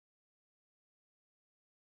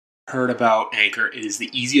Heard about Anchor, it is the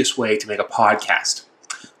easiest way to make a podcast.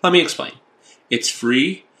 Let me explain. It's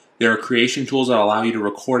free. There are creation tools that allow you to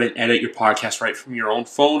record and edit your podcast right from your own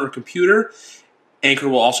phone or computer. Anchor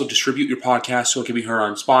will also distribute your podcast so it can be heard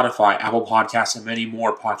on Spotify, Apple Podcasts, and many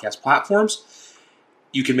more podcast platforms.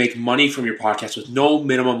 You can make money from your podcast with no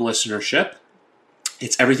minimum listenership.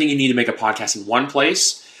 It's everything you need to make a podcast in one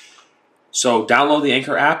place. So download the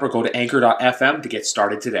Anchor app or go to anchor.fm to get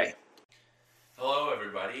started today. Hello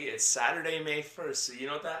everybody, it's Saturday, May 1st, so you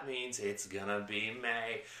know what that means, it's gonna be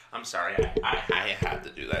May. I'm sorry, I had to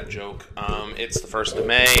do that joke. It's the 1st of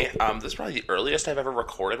May. This is probably the earliest I've ever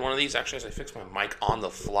recorded one of these, actually, as I fixed my mic on the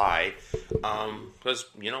fly, because,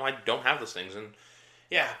 I don't have those things, and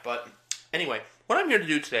yeah, but anyway, what I'm here to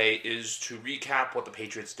do today is to recap what the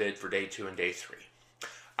Patriots did for Day 2 and Day 3.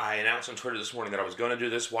 I announced on Twitter this morning that I was going to do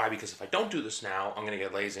this. Why? Because if I don't do this now, I'm going to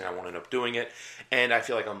get lazy and I won't end up doing it. And I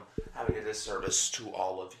feel like I'm having a disservice to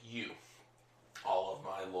all of you. All of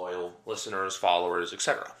my loyal listeners, followers,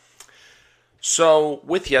 etc. So,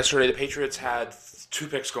 with yesterday, the Patriots had 2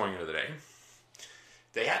 picks going into the day.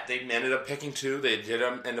 They ended up picking 2. They did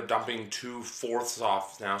end up dumping 2 fourths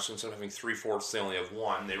off now. So instead of having 3 fourths, they only have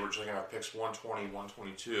 1. They were just going to have picks 120,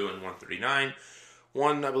 122, and 139.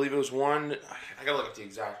 I believe it was one. I gotta look at the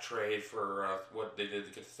exact trade for what they did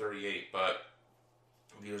to get to 38, but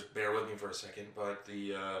viewers, bear with me for a second. But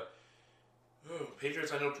the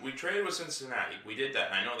Patriots, I know we traded with Cincinnati. We did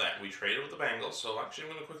that. I know that we traded with the Bengals. So actually,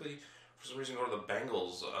 I'm gonna quickly, for some reason, go to the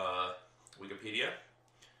Bengals Wikipedia,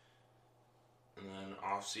 and then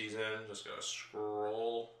off season. Just gotta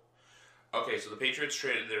scroll. Okay, so the Patriots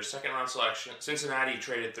traded their second-round selection. Cincinnati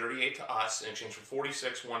traded 38 to us in exchange for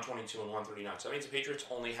 46, 122, and 139. So that means the Patriots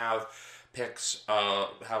only have picks,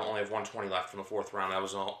 only have 120 left from the 4th round. That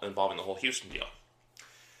was involving the whole Houston deal.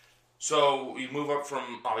 So we move up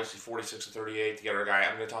from, obviously, 46 to 38 to get our guy.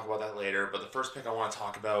 I'm going to talk about that later. But the first pick I want to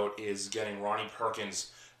talk about is getting Ronnie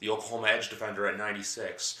Perkins, the Oklahoma edge defender, at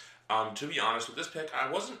 96. To be honest, with this pick, it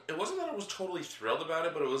wasn't that I was totally thrilled about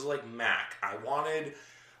it, but it was like Mac. I wanted...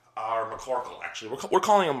 McCorkle, actually. We're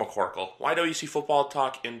calling him McCorkle. YWC Football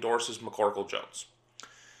Talk endorses McCorkle Jones.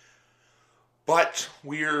 But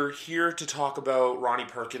we're here to talk about Ronnie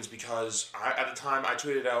Perkins because at the time I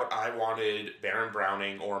tweeted out I wanted Baron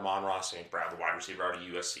Browning or Amon-Ra St. Brown, the wide receiver out of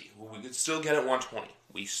USC, who we could still get at 120.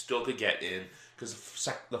 We still could get in because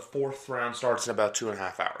the 4th round starts in about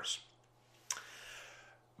 2.5 hours.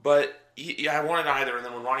 But I wanted either, and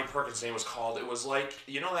then when Ronnie Perkins' name was called, it was like,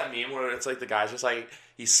 you know that meme where it's like the guy's just like,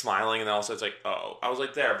 he's smiling, and then also it's like, oh. I was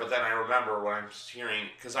like there, but then I remember what I'm hearing,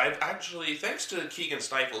 because I've actually, thanks to Keegan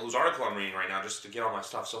Stifel, whose article I'm reading right now, just to get all my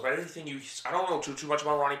stuff, so if anything I don't know too much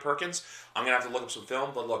about Ronnie Perkins, I'm going to have to look up some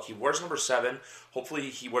film, but look, he wears number 7, hopefully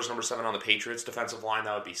he wears number 7 on the Patriots defensive line,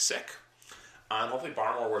 that would be sick. And hopefully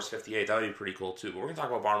Barmore wears 58. That would be pretty cool, too. But we're going to talk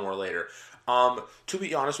about Barmore later. To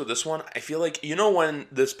be honest with this one, I feel like, when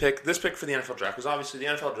this pick for the NFL draft, because obviously the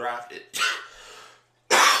NFL draft...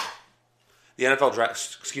 The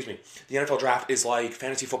NFL draft is like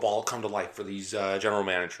fantasy football come to life for these general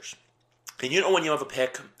managers. And when you have a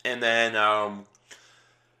pick, and then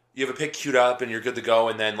you have a pick queued up, and you're good to go,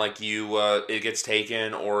 and then it gets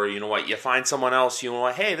taken, or you find someone else,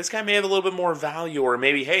 hey, this guy may have a little bit more value, or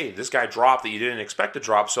maybe, hey, this guy dropped that you didn't expect to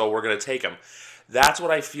drop, so we're going to take him. That's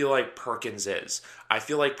what I feel like Perkins is. I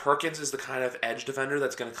feel like Perkins is the kind of edge defender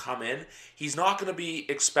that's going to come in. He's not going to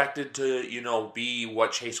be expected to, be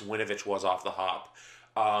what Chase Winovich was off the hop.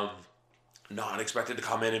 Not expected to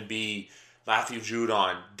come in and be Matthew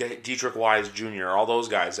Judon, Dietrich Wise Jr., all those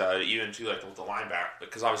guys, even to the linebacker,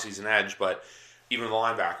 because obviously he's an edge, but even the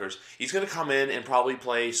linebackers. He's going to come in and probably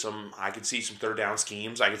play I could see some 3rd down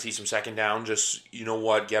schemes. I could see some 2nd down, just,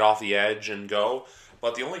 get off the edge and go.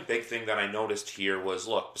 But the only big thing that I noticed here was,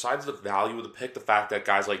 look, besides the value of the pick, the fact that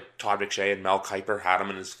guys like Todd McShay and Mel Kiper had him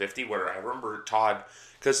in his 50, where I remember Todd,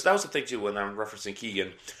 because that was the thing too when I'm referencing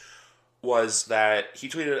Keegan, was that he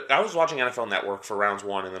tweeted, I was watching NFL Network for rounds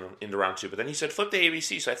 1 and then into round 2, but then he said, flip to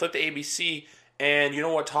ABC. So I flipped to ABC, and you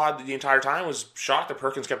know what, Todd, the entire time was shocked that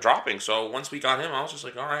Perkins kept dropping. So once we got him, I was just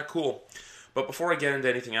like, all right, cool. But before I get into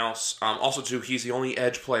anything else, also too, he's the only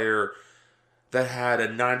edge player that had a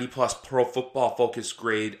 90-plus Pro Football Focus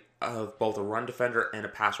grade of both a run defender and a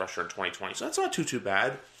pass rusher in 2020. So that's not too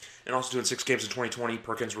bad. And also doing 6 games in 2020,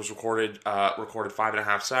 Perkins was recorded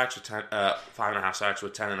 5.5 sacks with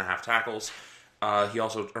 10.5 tackles. He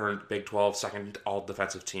also earned Big 12 second all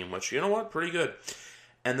defensive team, which, pretty good.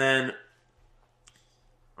 And then I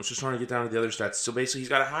was just trying to get down to the other stats. So basically, he's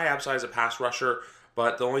got a high upside as a pass rusher.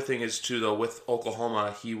 But the only thing is, too, though, with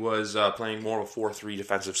Oklahoma, he was playing more of a 4-3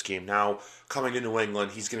 defensive scheme. Now, coming to New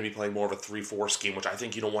England, he's going to be playing more of a 3-4 scheme, which I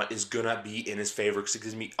think, you know what, is going to be in his favor because he's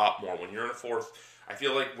going to be up more. When you're in a fourth, I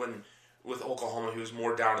feel like with Oklahoma, he was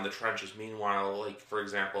more down in the trenches. Meanwhile, like, for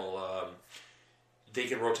example, they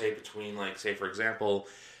can rotate between, like, say, for example,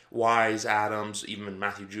 Wise, Adams, even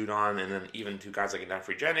Matthew Judon, and then even two guys like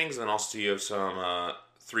Jeffrey Jennings, and then also you have some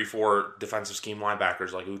 3-4 defensive scheme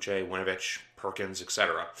linebackers like Uche, Winovich, Perkins,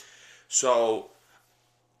 etc. So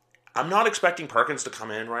I'm not expecting Perkins to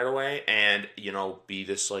come in right away and, you know, be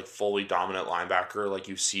this like fully dominant linebacker like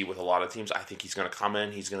you see with a lot of teams. I think he's going to come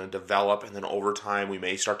in, he's going to develop, and then over time we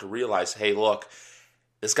may start to realize, hey, look,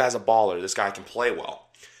 this guy's a baller. This guy can play well.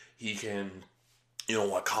 He can, you know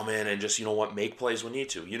what, come in and just, you know what, make plays when need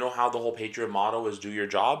to. You know how the whole Patriot motto is do your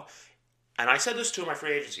job? And I said this too in my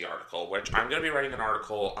free agency article, which I'm going to be writing an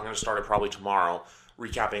article. I'm going to start it probably tomorrow,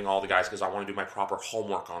 recapping all the guys because I want to do my proper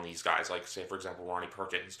homework on these guys. Like, say, for example, Ronnie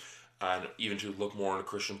Perkins, and even to look more into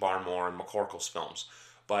Christian Barmore and McCorkle's films.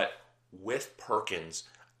 But with Perkins,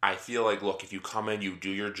 I feel like, look, if you come in, you do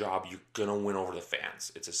your job, you're going to win over the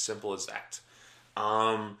fans. It's as simple as that.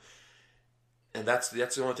 And that's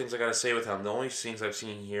the only things I got to say with him. The only things I've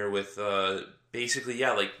seen here with, basically,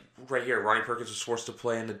 yeah, like right here, Ronnie Perkins was forced to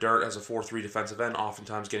play in the dirt as a 4-3 defensive end,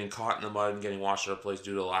 oftentimes getting caught in the mud and getting washed out of place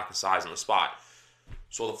due to a lack of size in the spot.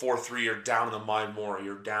 So the 4-3, you're down in the mud more.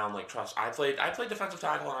 You're down, like, trust. I played defensive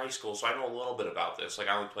tackle in high school, so I know a little bit about this. Like,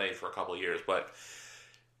 I only played for a couple of years, but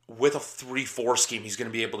with a 3-4 scheme, he's going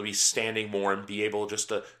to be able to be standing more and be able just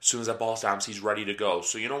to, as soon as that ball stops, he's ready to go.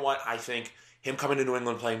 So you know what? I think him coming to New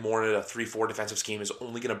England playing more in a 3-4 defensive scheme is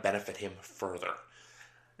only going to benefit him further.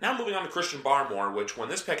 Now moving on to Christian Barmore, which when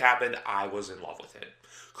this pick happened, I was in love with it.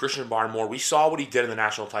 Christian Barmore, we saw what he did in the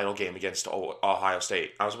national title game against Ohio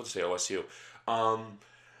State. I was about to say OSU.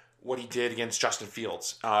 What he did against Justin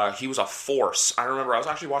Fields. He was a force. I remember I was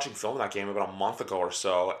actually watching film of that game about a month ago or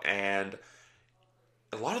so, and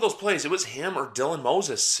a lot of those plays, it was him or Dylan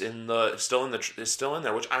Moses still in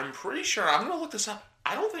there, which I'm pretty sure. I'm going to look this up.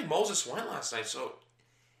 I don't think Moses went last night, so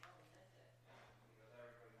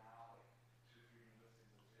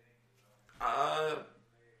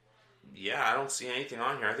yeah, I don't see anything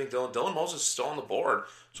on here. I think Dylan Moses is still on the board,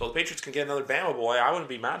 so the Patriots can get another Bama boy. I wouldn't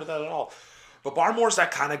be mad at that at all. But Barmore's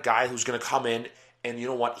that kind of guy who's going to come in, and you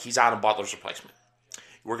know what? He's Adam Butler's replacement.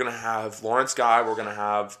 We're going to have Lawrence Guy. We're going to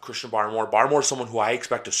have Christian Barmore. Barmore is someone who I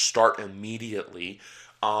expect to start immediately.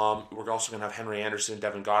 We're also going to have Henry Anderson,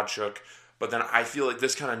 Devin Godchuk. But then I feel like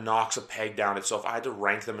this kind of knocks a peg down. So if I had to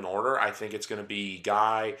rank them in order, I think it's going to be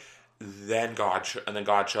Guy, then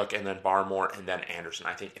Godchuk, and then Barmore, and then Anderson.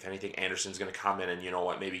 I think if anything, Anderson's going to come in and, you know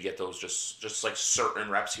what, maybe get those just like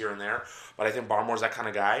certain reps here and there. But I think Barmore's that kind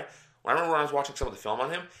of guy. I remember when I was watching some of the film on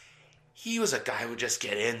him, he was a guy who would just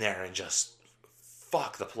get in there and just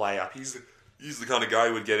fuck the play up. He's the kind of guy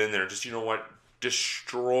who would get in there and just, you know what,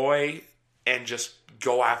 destroy and just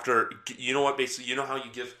go after, you know what, basically, you know how you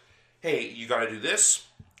give, hey, you got to do this,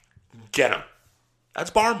 get him. That's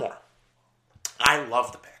Barmore. I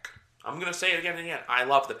love the pick. I'm going to say it again and again. I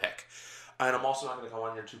love the pick. And I'm also not going to come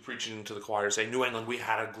on here too preaching to the choir saying, New England, we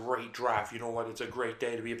had a great draft. You know what, it's a great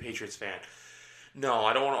day to be a Patriots fan. No,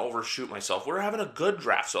 I don't want to overshoot myself. We're having a good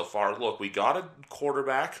draft so far. Look, we got a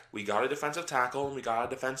quarterback, we got a defensive tackle, and we got a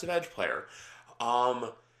defensive edge player.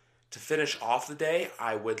 To finish off the day,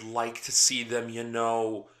 I would like to see them, you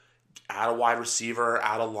know, add a wide receiver,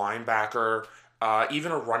 add a linebacker,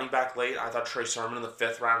 even a running back late. I thought Trey Sermon in the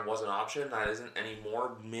 5th round was an option. That isn't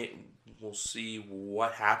anymore. We'll see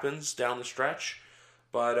what happens down the stretch.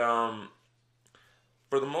 But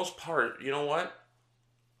for the most part, you know what?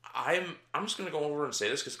 I'm just going to go over and say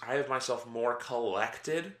this because I have myself more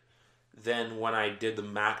collected than when I did the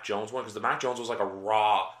Mac Jones one. Because the Mac Jones was like a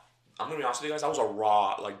raw, I'm going to be honest with you guys, that was a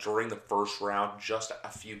raw, like during the first round, just a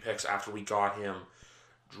few picks after we got him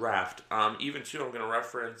draft. Even too, I'm going to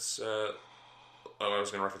reference, I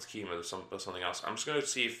was going to reference Kima or something else. I'm just going to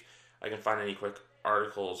see if I can find any quick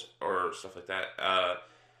articles or stuff like that.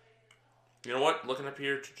 You know what? Looking up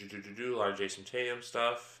here, a lot of Jason Tatum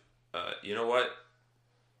stuff. You know what?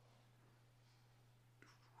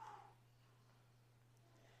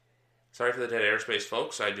 Sorry for the dead airspace,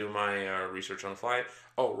 folks. I do my research on the fly.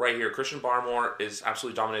 Oh, right here. Christian Barmore is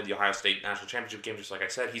absolutely dominated the Ohio State National Championship game, just like I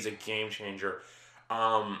said. He's a game changer.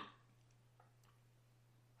 I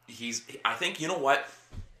think, you know what?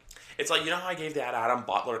 It's like, you know how I gave that Adam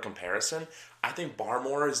Butler comparison? I think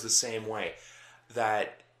Barmore is the same way.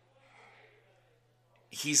 That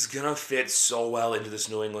he's going to fit so well into this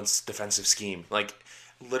New England's defensive scheme. Like,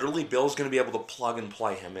 literally, Bill's going to be able to plug and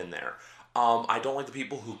play him in there. I don't like the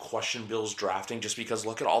people who question Bill's drafting just because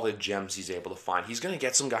look at all the gems he's able to find. He's going to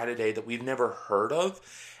get some guy today that we've never heard of,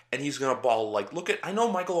 and he's going to ball. Like, look at, I know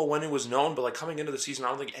Michael Owenu was known, but like coming into the season, I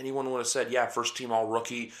don't think anyone would have said, yeah, first team all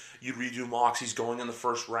rookie. You'd redo mocks, he's going in the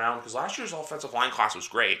first round, because last year's offensive line class was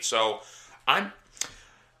great. So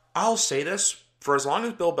I'll say this, for as long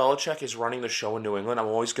as Bill Belichick is running the show in New England, I'm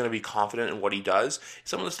always going to be confident in what he does.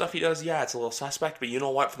 Some of the stuff he does, yeah, it's a little suspect, but you know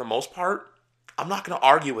what? For the most part, I'm not going to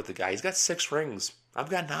argue with the guy. He's got 6 rings. I've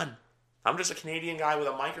got none. I'm just a Canadian guy with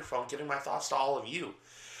a microphone giving my thoughts to all of you.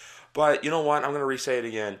 But you know what? I'm going to re-say it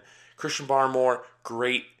again. Christian Barmore,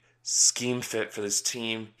 great scheme fit for this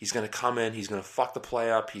team. He's going to come in. He's going to fuck the play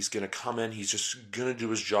up. He's going to come in. He's just going to do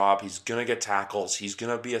his job. He's going to get tackles. He's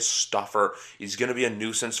going to be a stuffer. He's going to be a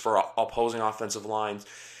nuisance for opposing offensive lines.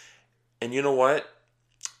 And you know what?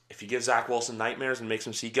 If you give Zach Wilson nightmares and makes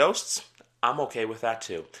him see ghosts, I'm okay with that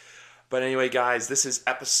too. But anyway, guys, this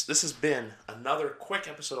has been another quick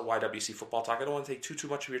episode of YWC Football Talk. I don't want to take too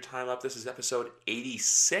much of your time up. This is episode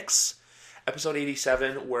 86. Episode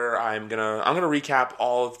 87, where I'm gonna recap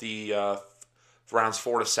all of the rounds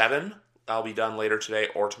 4 to 7. That'll be done later today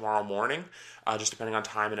or tomorrow morning, just depending on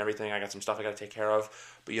time and everything. I got some stuff I got to take care of.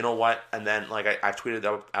 But you know what? And then, like I've tweeted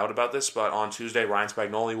out about this, but on Tuesday, Ryan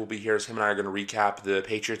Spagnoli will be here. Him and I are going to recap the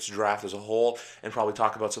Patriots draft as a whole and probably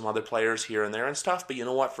talk about some other players here and there and stuff. But you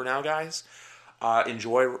know what? For now, guys,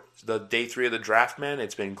 enjoy the day 3 of the draft, man.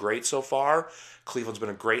 It's been great so far. Cleveland's been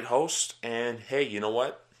a great host. And hey, you know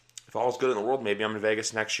what? If all's good in the world, maybe I'm in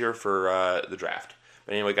Vegas next year for the draft.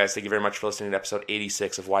 But anyway, guys, thank you very much for listening to episode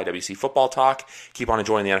 86 of YWC Football Talk. Keep on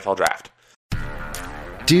enjoying the NFL Draft.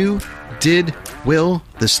 Will,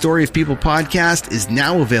 the Story of People podcast is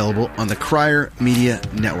now available on the Crier Media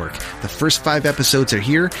Network. The first 5 episodes are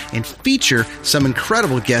here and feature some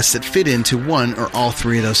incredible guests that fit into one or all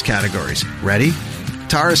 3 of those categories. Ready?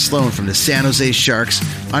 Tara Sloan from the San Jose Sharks,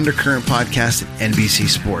 Undercurrent podcast, and NBC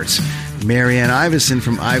Sports. Marianne Iveson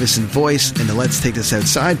from Iveson Voice and the Let's Take This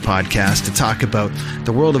Outside podcast to talk about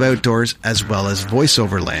the world of outdoors as well as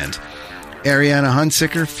voiceover land. Ariana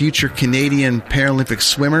Hunsicker, future Canadian Paralympic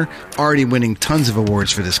swimmer, already winning tons of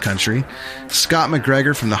awards for this country. Scott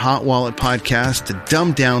McGregor from the Hot Wallet podcast to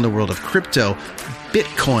dumb down the world of crypto,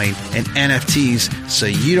 Bitcoin, and NFTs so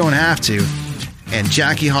you don't have to. And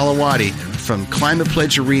Jackie Holowati from Climate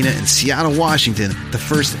Pledge Arena in Seattle, Washington, the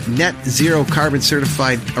first net zero carbon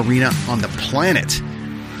certified arena on the planet.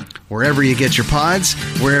 Wherever you get your pods,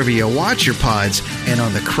 wherever you watch your pods, and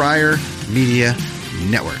on the Crier Media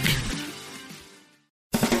Network.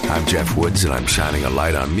 I'm Jeff Woods, and I'm shining a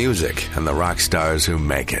light on music and the rock stars who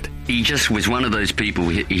make it. He just was one of those people.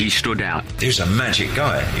 He stood out. He was a magic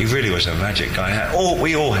guy. He really was a magic guy.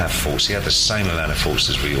 We all have faults. He had the same amount of faults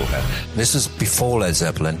as we all have. This was before Led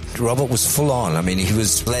Zeppelin. Robert was full on. I mean, he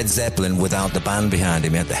was Led Zeppelin without the band behind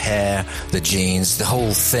him. He had the hair, the jeans, the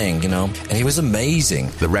whole thing, you know. And he was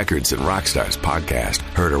amazing. The Records and Rockstars podcast,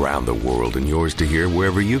 heard around the world and yours to hear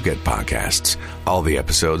wherever you get podcasts. All the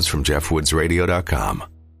episodes from JeffWoodsRadio.com.